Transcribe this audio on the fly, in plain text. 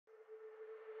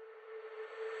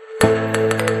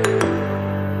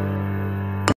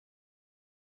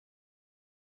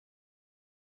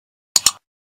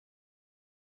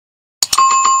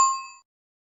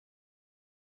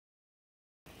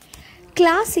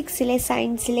Class 6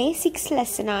 സയൻസിലെ 6th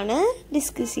ലെസണാണ്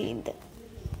discuss ചെയ്യുന്നത്.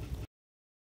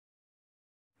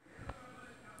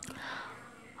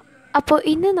 അപ്പോൾ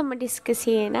ഇന്ന് നമ്മൾ ഡിസ്കസ്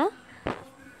ചെയ്യുന്ന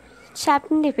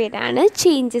ചാപ്റ്ററിൻ്റെ പേരാണ്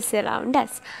ചേഞ്ചസ് അറൗണ്ട്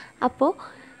അസ്. അപ്പോൾ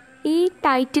ഈ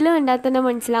ടൈറ്റിൽ കണ്ടാൽ തന്നെ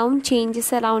മനസ്സിലാവും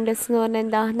ചേഞ്ചസ് അറൗണ്ട് അസ് എന്ന് പറഞ്ഞാൽ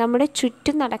എന്താ, നമ്മുടെ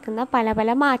ചുറ്റും നടക്കുന്ന പല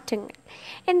പല മാറ്റങ്ങൾ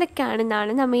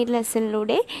എന്തൊക്കെയാണെന്നാണ് നമ്മൾ ഈ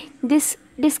ലെസണിലൂടെ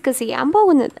ഡിസ്കസ് ചെയ്യാൻ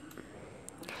പോകുന്നത്.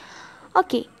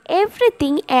 Okay,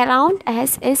 everything around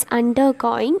us is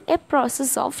undergoing a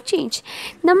process of change.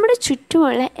 നമ്മുടെ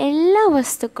ചുറ്റുമുള്ള എല്ലാ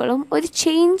വസ്തുക്കളും ഒരു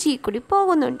ചേഞ്ചിൽ കൂടി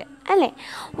പോകുന്നുണ്ട് അല്ലേ.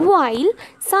 While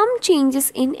some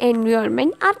changes in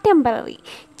environment R temporary.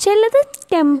 ചിലത്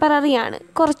ടെമ്പററി ആണ്,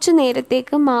 കുറച്ച്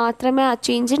നേരത്തേക്ക് മാത്രമേ ആ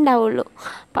ചേഞ്ച് ഉണ്ടാവുള്ളൂ.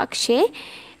 പക്ഷേ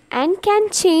and can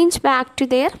change back to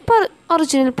their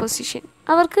original position.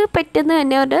 അവർക്ക് പെട്ടെന്ന്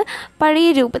തന്നെ അവരുടെ പഴയ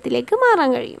രൂപത്തിലേക്ക്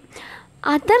മാറാൻ കഴിയും.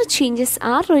 Other changes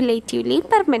are relatively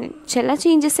permanent. ചില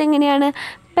ചേഞ്ചസ് എങ്ങനെയാണ്,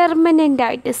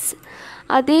 പെർമനൻ്റായിട്ട്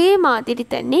അതേമാതിരി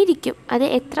തന്നെ ഇരിക്കും. അത്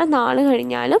എത്ര നാൾ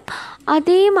കഴിഞ്ഞാലും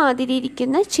അതേമാതിരി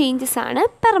ഇരിക്കുന്ന ചേഞ്ചസാണ്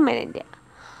പെർമനൻറ്റ്.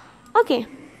 ഓക്കെ,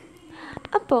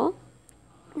 അപ്പോൾ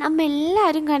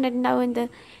നമ്മളെല്ലാവരും കണ്ടിട്ടുണ്ടാവും എന്ത്,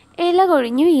 ഇല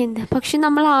കൊഴിഞ്ഞു വീഴുന്നത്. പക്ഷെ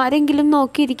നമ്മൾ ആരെങ്കിലും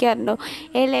നോക്കിയിരിക്കാറുണ്ടോ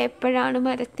ഇല എപ്പോഴാണ്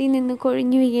മരത്തിൽ നിന്ന്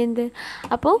കൊഴിഞ്ഞു വീഴുന്നത്?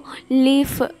 അപ്പോൾ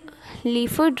ലീഫ്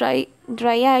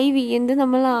ഡ്രൈ ആയി വീഴുന്നത്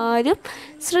നമ്മൾ ആരും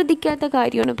ശ്രദ്ധിക്കാത്ത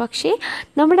കാര്യമാണ്. പക്ഷേ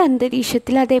നമ്മുടെ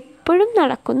അന്തരീക്ഷത്തിൽ അതെപ്പോഴും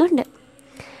നടക്കുന്നുണ്ട്.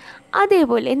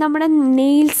 അതേപോലെ നമ്മുടെ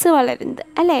നെയിൽസ് വളരുന്നത്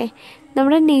അല്ലേ,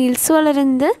 നമ്മുടെ നെയിൽസ്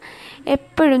വളരുന്നത്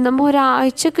എപ്പോഴും നമ്മൾ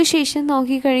ഒരാഴ്ചക്ക് ശേഷം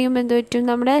നോക്കിക്കഴിയുമ്പോൾ എന്ത് പറ്റും,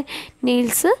 നമ്മുടെ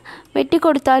നെയിൽസ്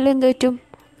വെട്ടിക്കൊടുത്താലും എന്ത് പറ്റും,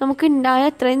 നമുക്ക് ഉണ്ടായ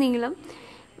അത്രയും നീളം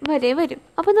വരെ വരും.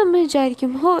 അപ്പോൾ നമ്മൾ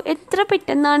വിചാരിക്കും, എത്ര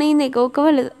പെട്ടെന്നാണ് ഈ നഖമൊക്കെ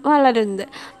വളരുന്നത്.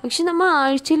 പക്ഷെ നമ്മൾ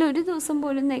ആഴ്ചയിൽ ഒരു ദിവസം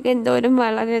പോലും നഖം എന്തോരം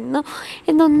വളരുന്നു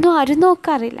എന്നൊന്നും ആരും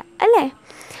നോക്കാറില്ല അല്ലേ.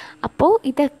 അപ്പോൾ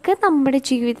ഇതൊക്കെ നമ്മുടെ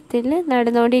ജീവിതത്തിൽ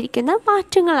നടന്നുകൊണ്ടിരിക്കുന്ന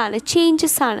മാറ്റങ്ങളാണ്,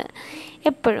 ചേഞ്ചസ് ആണ്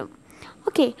എപ്പോഴും.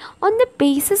 Okay, on the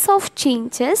basis of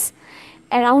changes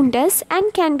around us and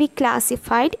can be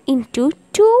classified into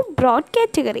two broad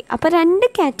category. അപ്പോൾ 2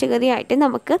 കാറ്റഗറി ആയിട്ട്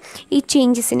നമുക്ക് ഈ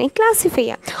ചേഞ്ചസിനെ ക്ലാസിഫൈ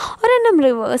ചെയ്യാം. ഒരെണ്ണം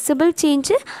റിവേഴ്സിബിൾ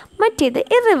ചേഞ്ച്, മറ്റേത്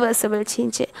ഇറിവേഴ്സിബിൾ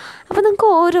ചേഞ്ച്. അപ്പോൾ നമുക്ക്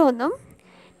ഓരോന്നും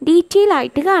ഡീറ്റെയിൽ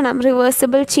ആയിട്ട് കാണാം.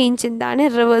 റിവേഴ്സിബിൾ ചേഞ്ച് എന്താണ്,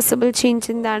 ഇറിവേഴ്സിബിൾ ചേഞ്ച്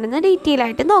എന്താണെന്ന് ഡീറ്റെയിൽ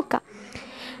ആയിട്ട് നോക്കാം.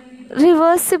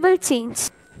 Reversible change.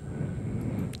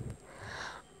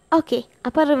 ഓക്കെ,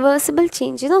 അപ്പോൾ റിവേഴ്സിബിൾ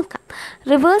ചേഞ്ച് നോക്കാം.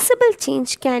 Reversible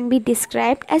change can be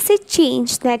described as A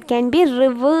change that can be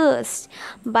reversed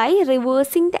by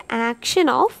reversing the action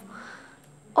of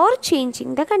or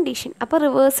changing the condition. അപ്പോൾ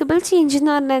reversible change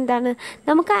എന്ന് പറഞ്ഞാൽ എന്താണ്,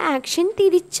 നമുക്ക് ആ ആക്ഷൻ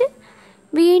തിരിച്ച്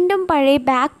വീണ്ടും പഴയ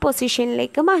ബാക്ക്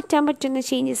പൊസിഷനിലേക്ക് മാറ്റാൻ പറ്റുന്ന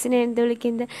ചേഞ്ചസിനെ എന്ത്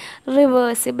വിളിക്കുന്നത്,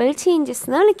 റിവേഴ്സിബിൾ ചേഞ്ചസ്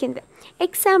എന്ന് വിളിക്കുന്നത്.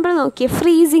 എക്സാമ്പിൾ നോക്കിയേ,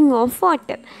 freezing of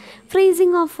water.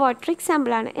 Freezing of water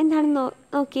എക്സാമ്പിളാണ്. എന്താണെന്ന്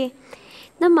നോക്കിയേ,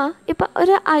 നമ്മൾ ഇപ്പോൾ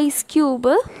ഒരു ഐസ്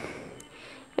ക്യൂബ്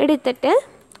എടുത്തിട്ട്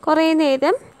കുറേ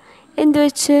നേരം എന്ത്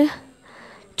വെച്ച്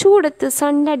ചൂടത്ത്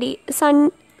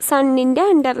സണ്ണിൻ്റെ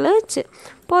അണ്ടറിൽ വെച്ച്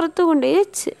പുറത്ത് കൊണ്ടുപോയി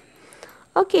വെച്ച്.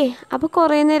 ഓക്കെ, അപ്പോൾ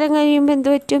കുറേ നേരം കഴിയുമ്പോൾ എന്ത്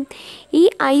പറ്റും, ഈ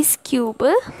ഐസ്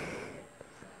ക്യൂബ്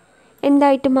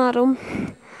എന്തായിട്ട് മാറും,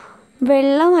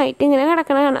 വെള്ളമായിട്ട് ഇങ്ങനെ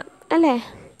കിടക്കണ കാണാം അല്ലേ,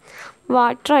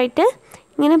 വാട്ടറായിട്ട്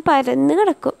ഇങ്ങനെ പരന്ന്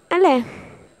കിടക്കും അല്ലേ,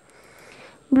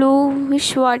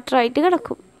 ബ്ലൂയിഷ് വാട്ടറായിട്ട്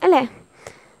കിടക്കും അല്ലേ,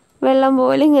 വെള്ളം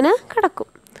പോലെ ഇങ്ങനെ കിടക്കും.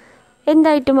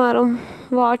 എന്തായിട്ട് മാറും,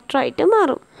 വാട്ടറായിട്ട്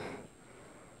മാറും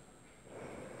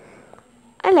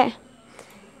അല്ലേ.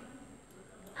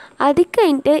 അത്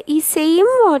കഴിഞ്ഞിട്ട് ഈ സെയിം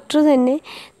വാട്ടർ തന്നെ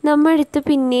നമ്മളെടുത്ത്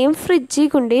പിന്നെയും ഫ്രിഡ്ജിൽ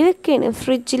കൊണ്ടുപോയി വെക്കുകയാണ്.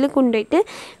 ഫ്രിഡ്ജിൽ കൊണ്ടുപോയിട്ട്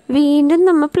വീണ്ടും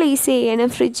നമ്മൾ പ്ലേസ് ചെയ്യണം.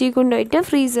 ഫ്രിഡ്ജിൽ കൊണ്ടുപോയിട്ട്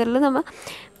ഫ്രീസറിൽ നമ്മൾ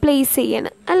പ്ലേസ്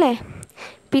ചെയ്യണം അല്ലേ.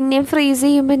 പിന്നെയും ഫ്രീസ്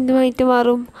ചെയ്യുമ്പോൾ എന്തുമായിട്ട്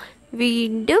മാറും,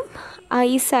 വീണ്ടും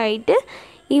ഐസായിട്ട്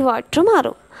ഈ വാട്ടർ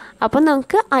മാറും. അപ്പോൾ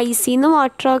നമുക്ക് ഐസിൽ നിന്ന്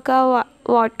വാട്ടറാക്കാം,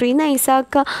 വാട്ടറിൽ നിന്ന്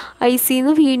ഐസാക്കാം, ഐസിൽ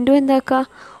നിന്ന് വീണ്ടും എന്താക്കുക,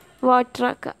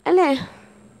 വാട്ടറാക്കുക അല്ലേ.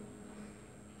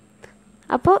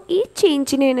 അപ്പോൾ ഈ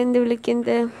ചേഞ്ചിനെയാണ് എന്ത്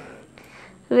വിളിക്കുന്നത്,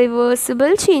 റിവേഴ്സിബിൾ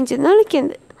ചേഞ്ച് എന്ന്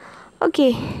വിളിക്കുന്നത്. ഓക്കെ,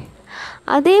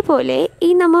 അതേപോലെ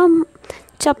ഈ നമ്മൾ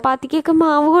ചപ്പാത്തിക്കൊക്കെ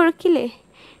മാവ് കുഴക്കില്ലേ,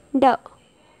 ഡോ,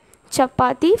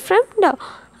 ചപ്പാത്തി ഫ്രം ഡോ.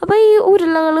 അപ്പോൾ ഈ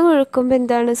ഉരുളകൾ കുഴക്കുമ്പോൾ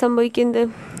എന്താണ് സംഭവിക്കുന്നത്,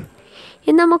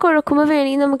 ഇത് നമ്മൾ കുഴക്കുമ്പോൾ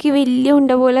വേണമെങ്കിൽ നമുക്ക് ഈ വലിയ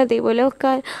ഉണ്ട പോലെ അതേപോലെ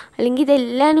വെക്കാം, അല്ലെങ്കിൽ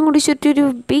ഇതെല്ലാവരും കൂടി ചുറ്റൊരു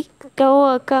ബിഗ് ഡോ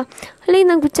ആക്കാം, അല്ലെങ്കിൽ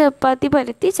നമുക്ക് ചപ്പാത്തി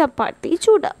പരത്തി ചപ്പാത്തി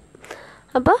ചൂടാം.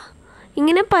 അപ്പോൾ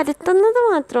ഇങ്ങനെ പരത്തുന്നത്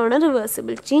മാത്രമാണ്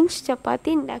റിവേഴ്സിബിൾ ചേഞ്ച്. ചപ്പാത്തി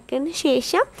ഉണ്ടാക്കിയതിന്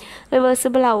ശേഷം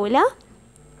റിവേഴ്സിബിൾ ആവില്ല,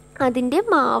 അതിൻ്റെ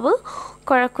മാവ്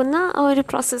കുഴക്കുന്ന ഒരു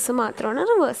പ്രോസസ്സ് മാത്രമാണ്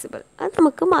റിവേഴ്സിബിൾ. അത്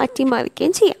നമുക്ക് മാറ്റി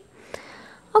മറിക്കുകയും ചെയ്യാം.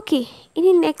 ഓക്കെ, ഇനി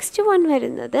നെക്സ്റ്റ് വൺ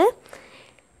വരുന്നത്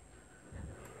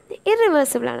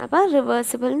ഇറിവേഴ്സിബിൾ ആണ്. അപ്പോൾ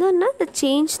റിവേഴ്സിബിൾ എന്ന് പറഞ്ഞാൽ the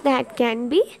change that can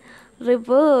be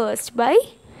reversed by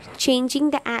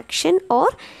changing the action or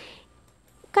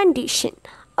condition.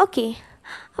 Okay,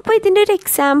 അപ്പോൾ ഇതിൻ്റെ ഒരു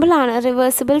എക്സാമ്പിളാണ്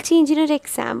റിവേഴ്സിബിൾ ചേഞ്ചിനൊരു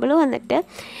എക്സാമ്പിൾ വന്നിട്ട്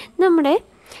നമ്മുടെ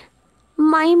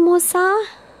മൈമോസ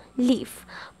ലീഫ്.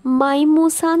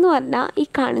 മൈമൂസ എന്ന് പറഞ്ഞാൽ ഈ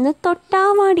കാണുന്ന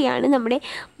തൊട്ടാവാടിയാണ് നമ്മുടെ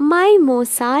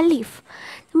മൈമോസ ലീഫ്.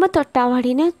 നമ്മൾ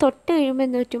തൊട്ടാവാടീനെ തൊട്ട് കഴിയുമ്പോൾ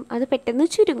എന്ത് പറ്റും, അത് പെട്ടെന്ന്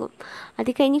ചുരുങ്ങും. അത്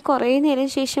കഴിഞ്ഞ് കുറേ നേരം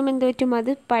ശേഷം എന്ത് പറ്റും,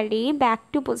 അത് പഴയ ബാക്ക്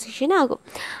ടു പൊസിഷൻ ആകും.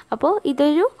 അപ്പോൾ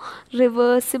ഇതൊരു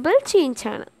റിവേഴ്സിബിൾ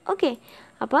ചേഞ്ചാണ്. ഓക്കെ,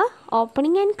 അപ്പോൾ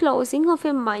opening and closing of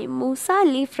A മൈമൂസ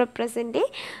leaf represent A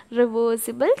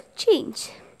reversible change.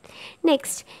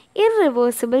 Next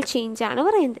irreversible change ആണ്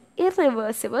പറയുന്നത്.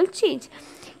 Irreversible change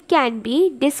can be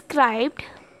described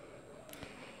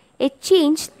a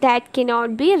change that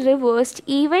cannot be reversed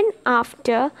even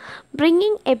after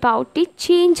bringing about a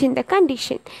change in the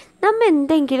condition. നമ്മൾ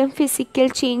എന്തെങ്കിലും physical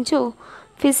ചേഞ്ചോ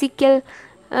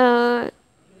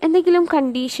എന്തെങ്കിലും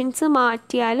conditions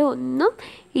മാറ്റിയാലോ ഒന്നും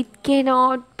it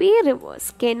cannot be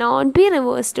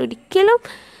reversed. ഒരിക്കലും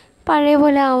പഴയ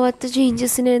പോലെ ആവാത്ത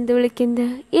ചേഞ്ചസിനെ എന്ത് വിളിക്കുന്നത്,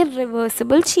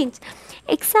 irreversible change.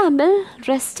 Example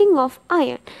rusting of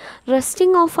iron.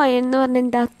 Rusting of iron എന്ന് പറഞ്ഞാൽ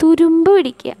എന്താ, തുരുമ്പ്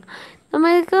പിടിക്കുക.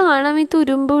 നമ്മൾക്ക് കാണാം ഈ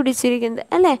തുരുമ്പ് പിടിച്ചിരിക്കുന്നത്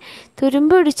അല്ലേ.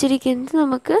 തുരുമ്പ് പിടിച്ചിരിക്കുന്നത്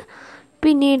നമുക്ക്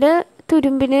പിന്നീട്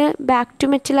തുരുമ്പിന് ബാക്ക് ടു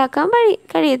മെറ്റലാക്കാൻ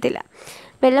കഴിയത്തില്ല.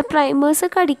 വല്ല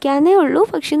പ്രൈമേഴ്സൊക്കെ അടിക്കാനേ ഉള്ളൂ,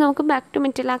 പക്ഷെ നമുക്ക് ബാക്ക് ടു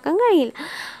മെറ്റലാക്കാൻ കഴിയില്ല.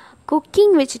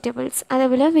 കുക്കിംഗ് വെജിറ്റബിൾസ്,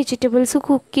 അതേപോലെ വെജിറ്റബിൾസ്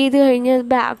കുക്ക് ചെയ്ത് കഴിഞ്ഞാൽ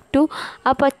ബാക്ക് ടു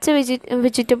ആ പച്ച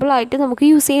വെജിറ്റബിളായിട്ട് നമുക്ക്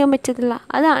യൂസ് ചെയ്യാൻ പറ്റത്തില്ല.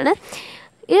 അതാണ്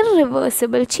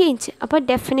ഇറിവേഴ്സിബിൾ ചേഞ്ച്. അപ്പോൾ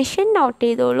ഡെഫിനിഷൻ നോട്ട്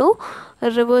ചെയ്തോളൂ.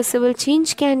 Reversible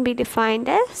change can be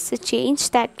defined as A change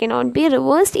that cannot be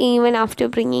reversed even after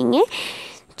bringing A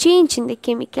change in the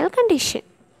chemical condition.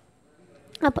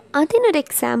 അപ്പോൾ അതിനൊരു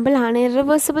എക്സാമ്പിളാണ്,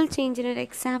 ഇറിവേഴ്സിബിൾ ചേഞ്ചിനൊരു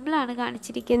എക്സാമ്പിളാണ്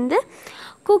കാണിച്ചിരിക്കുന്നത്.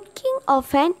 Cooking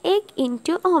of an egg in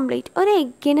to omelette. ഒരു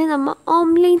എഗ്ഗിനെ നമ്മൾ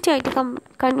omelette ആയിട്ട്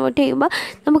convert ചെയ്യുമ്പോൾ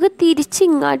നമുക്ക്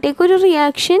തിരിച്ചിങ്ങോട്ടേക്കൊരു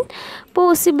റിയാക്ഷൻ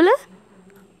പോസിബിൾ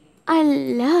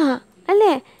അല്ല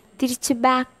അല്ലേ. തിരിച്ച്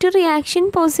ബാക്ക് ടു റിയാക്ഷൻ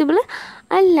പോസിബിൾ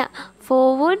അല്ല.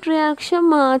 ഫോർവേഡ് റിയാക്ഷൻ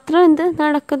മാത്രം എന്ത്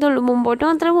നടക്കത്തുള്ളൂ, മുമ്പോട്ട്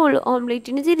മാത്രമേ പോകുള്ളൂ.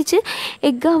 ഓംലേറ്റിന് തിരിച്ച്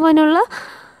എഗ്ഗ് ആവാനുള്ള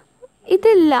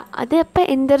ഇതില്ല. അത് അപ്പം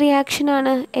എന്ത്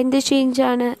റിയാക്ഷനാണ്, എന്ത്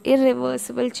ചേഞ്ചാണ്,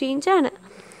 ഇറിവേഴ്സിബിൾ ചേഞ്ചാണ്.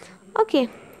 ഓക്കെ,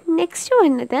 നെക്സ്റ്റ്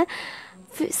വന്നത്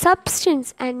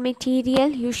substance and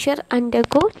material usual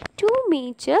undergo to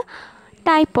major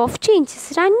type of changes.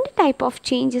 രണ്ട് ടൈപ്പ് ഓഫ്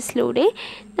ചേഞ്ചസിലൂടെ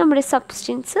നമ്മുടെ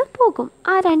സബ്സ്റ്റൻസ് പോകും.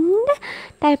 ആ രണ്ട്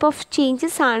ടൈപ്പ് ഓഫ്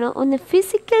ചേഞ്ചസ് ആണ്, ഒന്ന്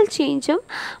ഫിസിക്കൽ ചേഞ്ചും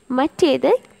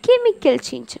മറ്റേത് കെമിക്കൽ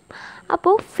ചേഞ്ചും.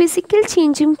 അപ്പോൾ ഫിസിക്കൽ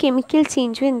ചേഞ്ചും കെമിക്കൽ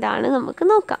ചേഞ്ചും എന്താണ് നമുക്ക്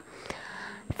നോക്കാം.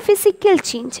 Physical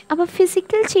change. അപ്പോൾ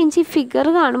ഫിസിക്കൽ ചേഞ്ച് ഈ ഫിഗർ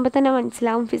കാണുമ്പോൾ തന്നെ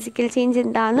മനസ്സിലാവും ഫിസിക്കൽ ചേഞ്ച്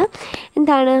എന്താണ്.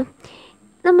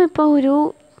 നമ്മളിപ്പോൾ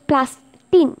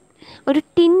ഒരു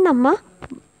ടിൻ നമ്മൾ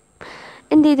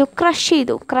എന്ത് ചെയ്തു, ക്രഷ്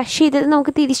ചെയ്തത്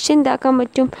നമുക്ക് തിരിച്ചെന്താക്കാൻ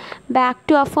പറ്റും, ബാക്ക്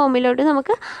ടു ആ ഫോമിലോട്ട്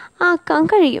നമുക്ക് ആക്കാൻ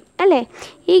കഴിയും അല്ലേ.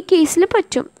 ഈ കേസിൽ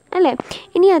പറ്റും അല്ലേ.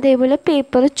 ഇനി അതേപോലെ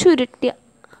പേപ്പർ ചുരുട്ടുക,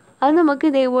 അത് നമുക്ക്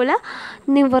ഇതേപോലെ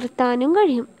നിവർത്താനും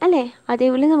കഴിയും അല്ലേ.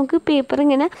 അതേപോലെ നമുക്ക് പേപ്പർ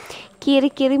ഇങ്ങനെ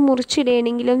കീറി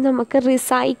മുറിച്ചിടുകയാണെങ്കിലും നമുക്ക്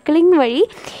റീസൈക്ലിംഗ് വഴി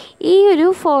ഈ ഒരു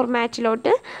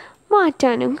ഫോർമാറ്റിലോട്ട്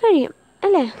മാറ്റാനും കഴിയും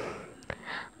അല്ലേ.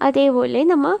 അതേപോലെ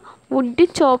നമ്മൾ വുഡ്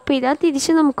ചോപ്പ് ചെയ്താൽ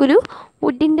തിരിച്ച് നമുക്കൊരു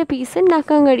വുഡിൻ്റെ പീസ്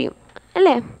ഉണ്ടാക്കാൻ കഴിയും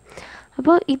അല്ലേ.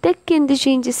 അപ്പോൾ ഇതൊക്കെ എന്ത്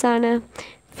ചേഞ്ചസ് ആണ്,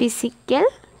 ഫിസിക്കൽ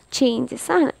ചേഞ്ചസ്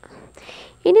ആണ്.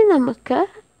 ഇനി നമുക്ക്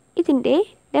ഇതിൻ്റെ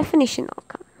ഡെഫിനിഷൻ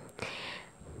നോക്കാം.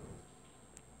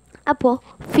 അപ്പോൾ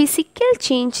physical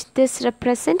change this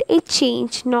represent A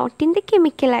change not in the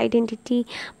chemical identity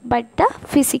but the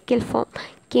physical form.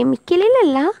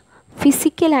 കെമിക്കലിലല്ല,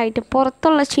 ഫിസിക്കലായിട്ട്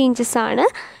പുറത്തുള്ള ചേഞ്ചസ് ആണ്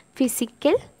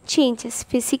physical changes,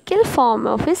 physical form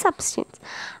of A substance.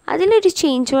 അതിലൊരു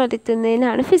ചേഞ്ച്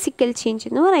വരുത്തുന്നതിനാണ് ഫിസിക്കൽ ചേഞ്ച്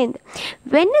എന്ന് പറയുന്നത്.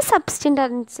 When A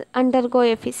substance undergo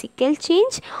A physical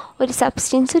change, ഒരു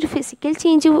substance ഒരു physical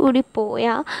change കൂടി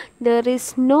പോയാൽ there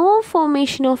is no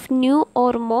formation of new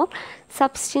or more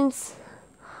substance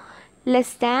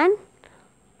less than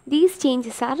these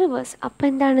changes are reverse. അപ്പോൾ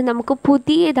എന്താണ്, നമുക്ക്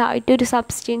പുതിയതായിട്ടൊരു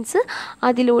സബ്സ്റ്റൻസ്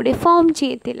അതിലൂടെ ഫോം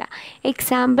ചെയ്യത്തില്ല.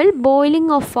 Example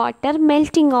boiling of water,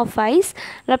 melting of ice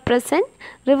represent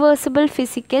reversible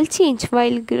physical change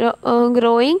while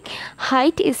growing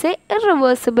height is A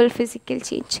irreversible physical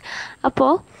change.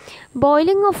 അപ്പോൾ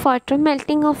boiling of വാട്ടറും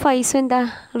melting of ഐസും എന്താ,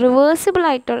 reversible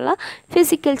ആയിട്ടുള്ള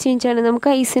physical ചേഞ്ചാണ്. നമുക്ക്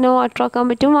ഐസിനെ വാട്ടർ ആക്കാൻ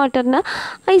പറ്റും, വാട്ടറിനെ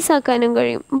ഐസാക്കാനും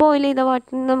കഴിയും. ബോയിൽ ചെയ്ത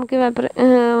വാട്ടറിന് നമുക്ക്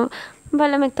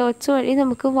പല മെത്തേഡ്സ് വഴി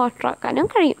നമുക്ക് വാട്ടർ ആക്കാനും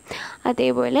കഴിയും.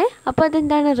 അതേപോലെ അപ്പോൾ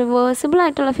അതെന്താണ്, റിവേഴ്സിബിൾ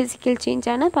ആയിട്ടുള്ള ഫിസിക്കൽ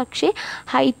ചേഞ്ചാണ്. പക്ഷേ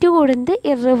ഹൈറ്റ് കൂടുന്നത്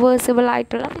ഇറിവേഴ്സിബിൾ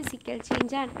ആയിട്ടുള്ള ഫിസിക്കൽ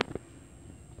ചേഞ്ചാണ്.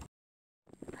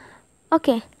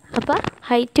 ഓക്കെ, അപ്പോൾ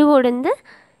ഹൈറ്റ് കൂടുന്നത്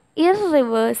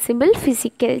ഇറിവേഴ്സിബിൾ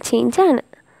ഫിസിക്കൽ ചേഞ്ചാണ്.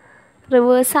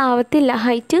 റിവേഴ്സ് ആവത്തില്ല,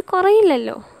 ഹൈറ്റ്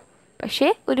കുറയില്ലല്ലോ, പക്ഷേ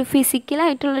ഒരു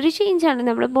ഫിസിക്കലായിട്ടുള്ളൊരു ചേഞ്ചാണ്,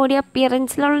 നമ്മുടെ ബോഡി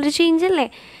അപ്പിയറൻസിലുള്ളൊരു ചേഞ്ചല്ലേ,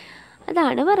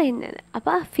 അതാണ് പറയുന്നത്.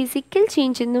 അപ്പോൾ ഫിസിക്കൽ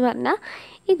ചേഞ്ച് എന്ന് പറഞ്ഞാൽ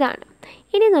ഇതാണ്.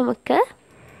 ഇനി നമുക്ക്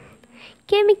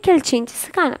കെമിക്കൽ ചേഞ്ചസ്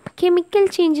കാണാം. കെമിക്കൽ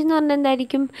ചേഞ്ച് എന്ന് പറഞ്ഞാൽ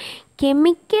എന്തായിരിക്കും?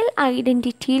 Chemical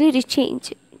ഐഡൻറ്റിറ്റിയിലൊരു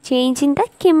change, change in the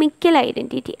chemical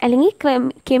identity അല്ലെങ്കിൽ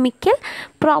chemical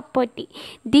property.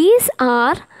 These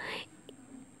are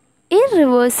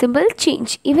irreversible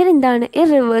change. ഇവരെന്താണ്?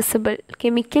 Irreversible.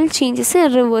 Chemical changes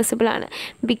irreversible ആണ്.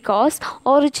 Because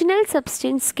original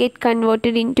substance get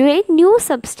converted in to A new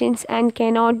substance and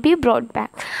cannot be brought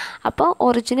back. അപ്പോൾ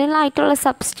original ആയിട്ടുള്ള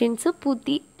substance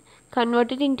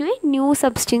converted in to A new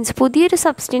substance, പുതിയൊരു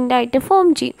സബ്സ്റ്റൻ്റായിട്ട് form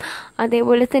ചെയ്യും.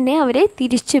 അതേപോലെ തന്നെ അവരെ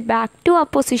തിരിച്ച് back to ആ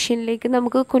പൊസിഷനിലേക്ക്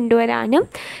നമുക്ക് കൊണ്ടുവരാനും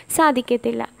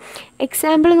സാധിക്കത്തില്ല.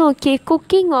 എക്സാമ്പിൾ നോക്കിയേ,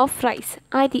 കുക്കിംഗ് ഓഫ് റൈസ്.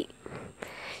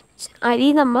 അരി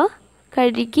നമ്മൾ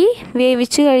കഴുകി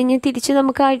വേവിച്ച് കഴിഞ്ഞ് തിരിച്ച്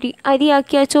നമുക്ക്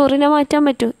അരിയാക്കി ആ ചോറിനെ മാറ്റാൻ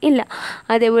പറ്റുമോ? ഇല്ല.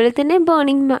 അതേപോലെ തന്നെ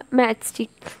ബേണിംഗ് മാച്ച്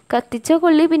സ്റ്റിക്ക്, കത്തിച്ച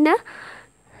കൊള്ളി പിന്നെ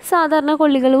സാധാരണ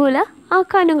കൊള്ളികൾ പോലെ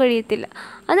ആക്കാനും കഴിയത്തില്ല.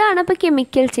 അതാണ് അപ്പോൾ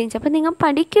കെമിക്കൽ ചേഞ്ച്. അപ്പോൾ നിങ്ങൾ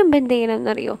പഠിക്കുമ്പോൾ എന്ത്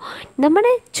ചെയ്യണമെന്നറിയോ,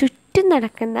 നമ്മുടെ ചുറ്റും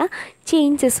നടക്കുന്ന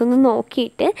ചേഞ്ചസ് ഒന്ന്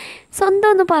നോക്കിയിട്ട് സ്വന്തം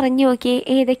ഒന്ന് പറഞ്ഞു നോക്കിയേ,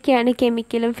 ഏതൊക്കെയാണ്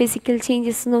കെമിക്കലും ഫിസിക്കൽ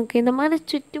ചേഞ്ചസ് നോക്കി. നമ്മുടെ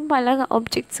ചുറ്റും പല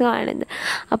ഒബ്ജക്ട്സ് കാണുന്നത്.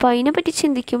 അപ്പോൾ അതിനെപ്പറ്റി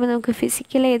ചിന്തിക്കുമ്പോൾ നമുക്ക്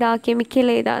ഫിസിക്കൽ ഏതാ കെമിക്കൽ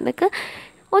ഏതാ എന്നൊക്കെ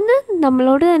ഒന്ന്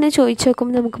നമ്മളോട് തന്നെ ചോദിച്ചു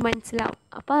നോക്കുമ്പോൾ നമുക്ക് മനസ്സിലാവും.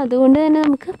 അപ്പോൾ അതുകൊണ്ട് തന്നെ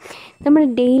നമുക്ക് നമ്മുടെ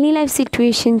ഡെയിലി ലൈഫ്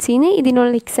സിറ്റുവേഷൻസിൽ നിന്ന്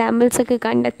ഇതിനുള്ള എക്സാമ്പിൾസൊക്കെ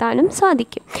കണ്ടെത്താനും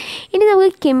സാധിക്കും. ഇനി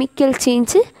നമുക്ക് കെമിക്കൽ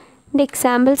ചേഞ്ചിൻ്റെ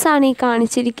എക്സാമ്പിൾസാണ് ഈ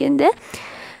കാണിച്ചിരിക്കുന്നത്.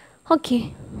 ഓക്കെ,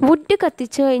 വുഡ്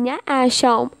കത്തിച്ചു കഴിഞ്ഞാൽ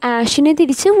ആഷാവും, ആഷിന്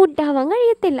തിരിച്ച് വുഡ് ആവാൻ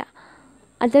കഴിയത്തില്ല,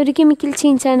 അതൊരു കെമിക്കൽ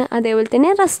ചേഞ്ചാണ്. അതേപോലെ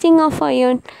തന്നെ റസ്റ്റിംഗ് ഓഫ്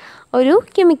അയേൺ ഒരു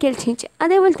കെമിക്കൽ ചേഞ്ച്.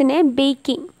 അതേപോലെ തന്നെ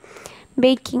ബേക്കിംഗ്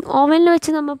ഓവനിൽ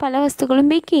വെച്ച് നമ്മൾ പല വസ്തുക്കളും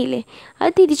ബേക്ക് ചെയ്യില്ലേ,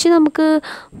 അത് തിരിച്ച് നമുക്ക്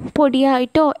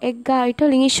പൊടിയായിട്ടോ എഗ്ഗായിട്ടോ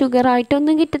അല്ലെങ്കിൽ ഷുഗറായിട്ടോ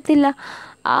ഒന്നും കിട്ടത്തില്ല.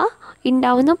 ആ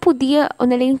ഉണ്ടാവുന്ന പുതിയ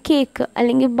ഒന്നല്ലെങ്കിൽ കേക്ക്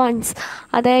അല്ലെങ്കിൽ ബൺസ്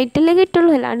അതായിട്ടല്ലേ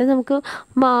കിട്ടുള്ളൂ. അല്ലാണ്ട് നമുക്ക്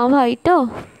മാവായിട്ടോ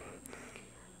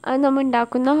അത് നമ്മൾ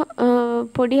ഉണ്ടാക്കുന്ന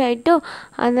പൊടിയായിട്ടോ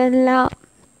അതല്ല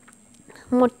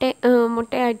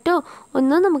മുട്ടയായിട്ടോ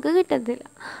ഒന്നും നമുക്ക് കിട്ടത്തില്ല.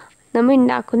 നമ്മൾ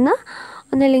ഉണ്ടാക്കുന്ന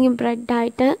ഒന്നല്ലെങ്കിൽ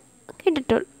ബ്രെഡായിട്ട്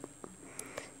കിട്ടത്തുള്ളൂ.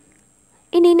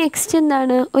 ഇനി നെക്സ്റ്റ്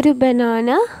എന്താണ്, ഒരു ബനാന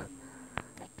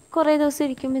കുറേ ദിവസം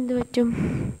ഇരിക്കുമ്പോൾ എന്ത് പറ്റും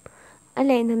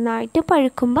അല്ലേ, നന്നായിട്ട്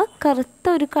പഴുക്കുമ്പോൾ കറുത്ത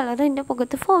ഒരു കളർ അതിൻ്റെ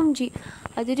പുറത്ത് ഫോം ചെയ്യും,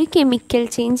 അതൊരു കെമിക്കൽ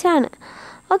ചേഞ്ചാണ്.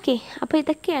 ഓക്കെ, അപ്പോൾ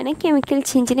ഇതൊക്കെയാണ് കെമിക്കൽ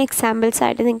ചേഞ്ചിന്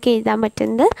എക്സാമ്പിൾസായിട്ട് നിങ്ങൾക്ക് എഴുതാൻ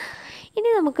പറ്റുന്നത്. ഇനി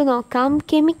നമുക്ക് നോക്കാം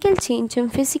കെമിക്കൽ ചേഞ്ചും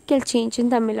ഫിസിക്കൽ ചേഞ്ചും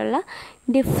തമ്മിലുള്ള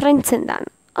ഡിഫറൻസ് എന്താണ്.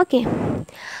 ഓക്കെ,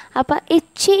 അപ്പോൾ A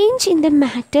change in the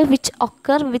matter which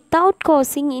occur without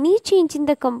causing any change in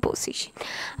the composition.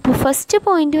 അപ്പോൾ ഫസ്റ്റ്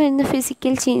പോയിൻ്റ് വരുന്ന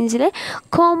ഫിസിക്കൽ ചേഞ്ചിൽ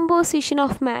കോമ്പോസിഷൻ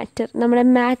ഓഫ് മാറ്റർ, നമ്മുടെ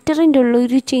മാറ്ററിൻ്റെ ഉള്ള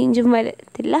ഒരു ചേഞ്ചും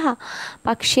വരത്തില്ല.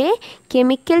 പക്ഷേ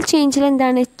കെമിക്കൽ ചേഞ്ചിൽ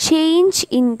എന്താണ്, change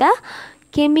in the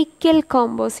chemical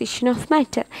composition of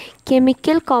matter,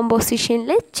 chemical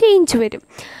കോമ്പോസിഷനിൽ change വരും.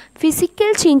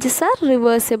 ഫിസിക്കൽ ചേഞ്ചസ് ആർ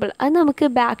റിവേഴ്സിബിൾ, അത് നമുക്ക്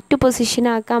ബാക്ക് ടു പൊസിഷൻ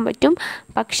ആക്കാൻ പറ്റും.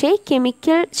 പക്ഷേ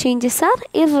കെമിക്കൽ ചേഞ്ചസ് ആർ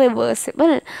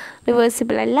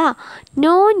റിവേഴ്സിബിൾ അല്ല.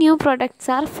 No new products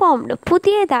are formed,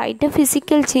 പുതിയതായിട്ട്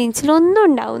ഫിസിക്കൽ ചേഞ്ചിൽ ഒന്നും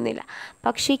ഉണ്ടാവുന്നില്ല.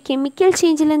 പക്ഷേ കെമിക്കൽ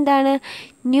ചേഞ്ചിൽ എന്താണ്,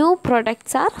 ന്യൂ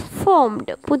പ്രൊഡക്ട്സ് ആർ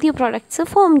ഫോംഡ്, പുതിയ പ്രൊഡക്ട്സ്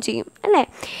ഫോം ചെയ്യും അല്ലേ.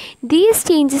 These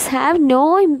changes have no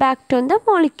impact on the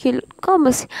molecule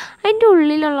composition, അതിൻ്റെ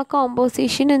ഉള്ളിലുള്ള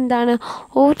കോമ്പോസിഷൻ എന്താണ്,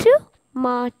 ഒരു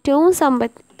മാറ്റവും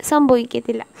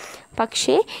സംഭവിക്കത്തില്ല.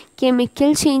 പക്ഷേ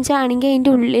കെമിക്കൽ ചേഞ്ച് ആണെങ്കിൽ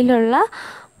അതിൻ്റെ ഉള്ളിലുള്ള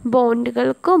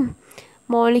ബോണ്ടുകൾക്കും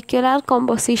മോളിക്യുലാർ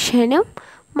കോമ്പോസിഷനും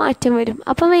മാറ്റം വരും.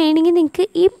 അപ്പോൾ വേണമെങ്കിൽ നിങ്ങൾക്ക്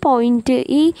ഈ പോയിൻ്റ്,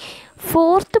 ഈ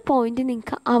 4th പോയിൻ്റ്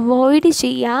നിങ്ങൾക്ക് അവോയ്ഡ്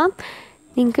ചെയ്യാം.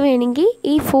 നിങ്ങൾക്ക് വേണമെങ്കിൽ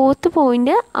ഈ 4th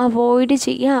പോയിൻ്റ് അവോയ്ഡ്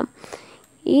ചെയ്യാം.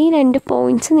 ഈ 2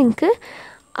 പോയിൻറ്റ്സ് നിങ്ങൾക്ക്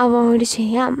അവോയ്ഡ്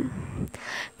ചെയ്യാം.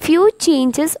 Few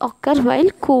changes occur while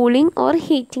cooling or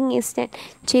heating is done,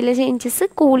 ചില ചേഞ്ചസ്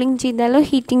കൂളിംഗ് ചെയ്താലോ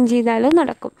ഹീറ്റിംഗ് ചെയ്താലോ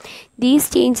നടക്കും. These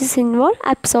changes involve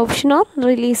absorption or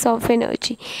release of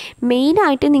energy.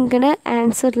 മെയിനായിട്ട് നിങ്ങളുടെ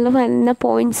ആൻസറിൽ വരുന്ന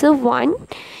പോയിൻറ്റ്സ് 1,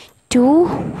 2,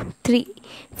 3.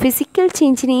 ഫിസിക്കൽ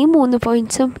ചേഞ്ചിന് ഈ 3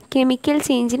 പോയിൻറ്റ്സും കെമിക്കൽ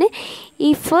ചേഞ്ചിന്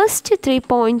ഈ ഫസ്റ്റ് 3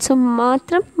 പോയിൻറ്റ്സും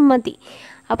മാത്രം മതി.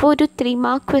 അപ്പോൾ ഒരു 3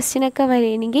 മാർക്ക് ക്വസ്റ്റ്യനൊക്കെ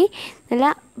വരികയാണെങ്കിൽ നല്ല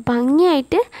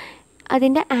ഭംഗിയായിട്ട്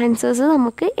അതിൻ്റെ ആൻസേഴ്സ്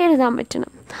നമുക്ക് എഴുതാൻ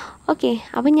പറ്റണം. ഓക്കെ,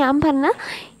 അപ്പോൾ ഞാൻ പറഞ്ഞ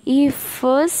ഈ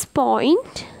first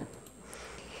point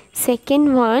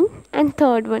second one and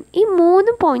third one. ഈ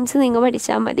 3 പോയിൻറ്റ്സ് നിങ്ങൾ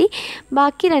പഠിച്ചാൽ മതി.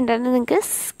 ബാക്കി 2 നിങ്ങൾക്ക്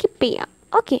സ്കിപ്പ് ചെയ്യാം.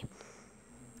 ഓക്കെ,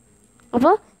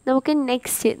 അപ്പോൾ നമുക്ക്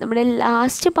നെക്സ്റ്റ് നമ്മുടെ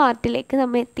ലാസ്റ്റ് പാർട്ടിലേക്ക്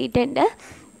നമ്മൾ എത്തിയിട്ടുണ്ട്.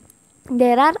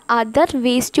 There are other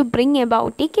ways to bring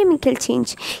about a chemical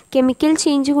change. Chemical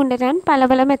change കൊണ്ടുവരാൻ പല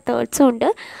പല മെത്തേഡ്സും ഉണ്ട്.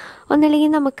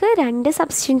 ഒന്നല്ലെങ്കിൽ നമുക്ക് 2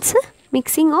 substance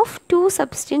mixing of 2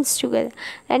 substance together,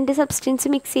 2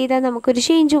 substance mix ചെയ്താൽ നമുക്കൊരു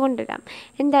ചേഞ്ച് കൊണ്ടുവരാം.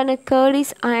 എന്താണ്? Curd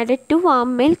is added to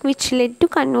warm milk which led to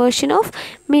conversion of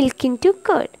milk in to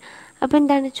curd. അപ്പോൾ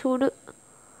എന്താണ്? ചൂട്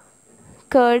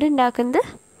കേർഡ് ഉണ്ടാക്കുന്നത്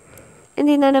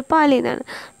എന്തിൽ നിന്നാണ്? പാലിൽ നിന്നാണ്.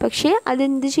 പക്ഷേ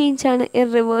അതെന്ത് ചേഞ്ചാണ്?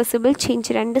 Irreversible change.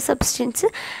 2 സബ്സ്റ്റൻസ്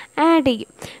ആഡ് ചെയ്യും.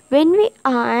 When we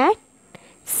add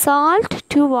salt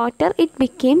to water it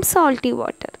became salty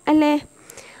water അല്ലേ?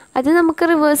 അത് നമുക്ക്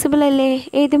റിവേഴ്സിബിൾ അല്ലേ?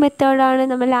 ഏത് മെത്തേഡാണ്?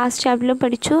 നമ്മൾ ലാസ്റ്റ് ചാപ്റ്ററിലും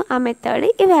പഠിച്ചു ആ മെത്തേഡ്,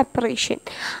 ഇവാപ്പറേഷൻ.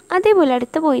 അതേപോലെ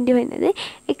അടുത്ത പോയിൻ്റ് വരുന്നത്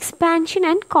expansion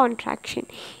and contraction.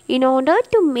 In order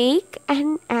to make an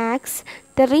ax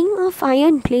the ring of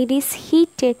iron plate is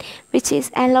heated which is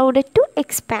allowed to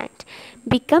expand,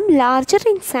 become larger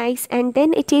in size, and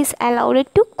then it is allowed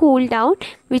to cool down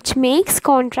which makes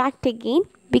contract again,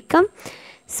 become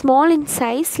small in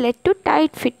size, led to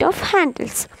tight fit of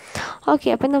handles. Okay,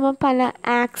 അപ്പം നമ്മൾ പല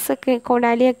ആക്സൊക്കെ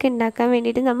കൊടാലിയൊക്കെ ഉണ്ടാക്കാൻ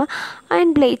വേണ്ടിയിട്ട് നമ്മൾ iron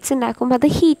plates ഉണ്ടാക്കുമ്പോൾ അത്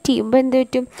heat ചെയ്യുമ്പോൾ എന്ത്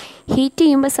പറ്റും? ഹീറ്റ്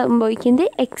ചെയ്യുമ്പോൾ സംഭവിക്കുന്നത്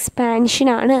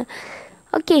എക്സ്പാൻഷനാണ്.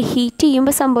 ഓക്കെ, ഹീറ്റ്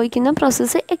ചെയ്യുമ്പോൾ സംഭവിക്കുന്ന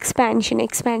പ്രോസസ്സ് എക്സ്പാൻഷൻ.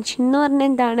 എക്സ്പാൻഷൻ എന്ന് പറഞ്ഞാൽ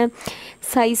എന്താണ്?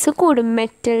 സൈസ് കൂടും.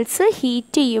 മെറ്റൽസ്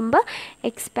ഹീറ്റ് ചെയ്യുമ്പോൾ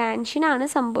എക്സ്പാൻഷനാണ്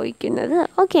സംഭവിക്കുന്നത്.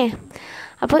 ഓക്കെ,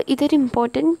 അപ്പോൾ ഇതൊരു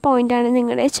ഇമ്പോർട്ടൻറ്റ് പോയിൻ്റാണ്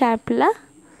നിങ്ങളുടെ ചാപ്റ്ററിൽ.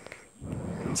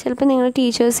 ചിലപ്പോൾ നിങ്ങളുടെ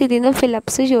ടീച്ചേഴ്സ് ഇതിൽ നിന്ന്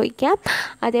ഫിലപ്സ് ചോദിക്കാം.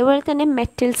 അതേപോലെ തന്നെ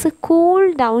മെറ്റൽസ് കൂൾ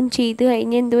ഡൗൺ ചെയ്ത്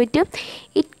കഴിഞ്ഞാൽ എന്ത് പറ്റും?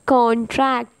 It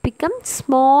contract, become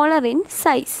smaller in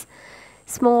size.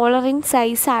 Smaller in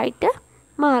സൈസായിട്ട്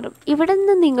മാറും. ഇവിടെ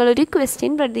നിന്ന് നിങ്ങളൊരു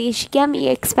ക്വസ്റ്റ്യൻ പ്രതീക്ഷിക്കാം. ഈ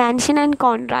എക്സ്പാൻഷൻ ആൻഡ്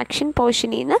കോൺട്രാക്ഷൻ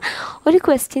പോർഷനിൽ നിന്ന് ഒരു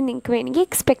ക്വസ്റ്റ്യൻ നിങ്ങൾക്ക് വേണമെങ്കിൽ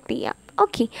എക്സ്പെക്റ്റ് ചെയ്യാം.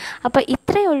 ഓക്കെ, അപ്പോൾ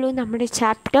ഇത്രയേ ഉള്ളൂ നമ്മുടെ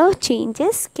ചാപ്റ്റർ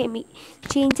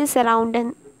ചേഞ്ചസ് അറൗണ്ട്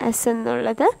എസ്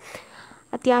എന്നുള്ളത്.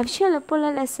 അത്യാവശ്യം എളുപ്പമുള്ള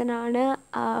ലെസനാണ്.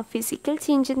 ഫിസിക്കൽ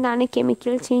ചേഞ്ച് എന്താണ്,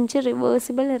 കെമിക്കൽ ചേഞ്ച്,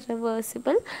 റിവേഴ്സിബിൾ,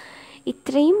 ഇറിവേഴ്സിബിൾ,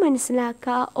 ഇത്രയും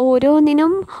മനസ്സിലാക്കുക.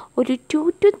 ഓരോന്നിനും ഒരു 2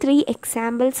 to 3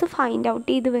 എക്സാമ്പിൾസ് ഫൈൻഡ് ഔട്ട്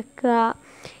ചെയ്ത് വെക്കുക.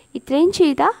 ഇത്രയും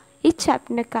ചെയ്താൽ ഈ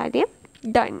ചാപ്റ്ററിൻ്റെ കാര്യം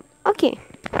ഡൺ. ഓക്കെ.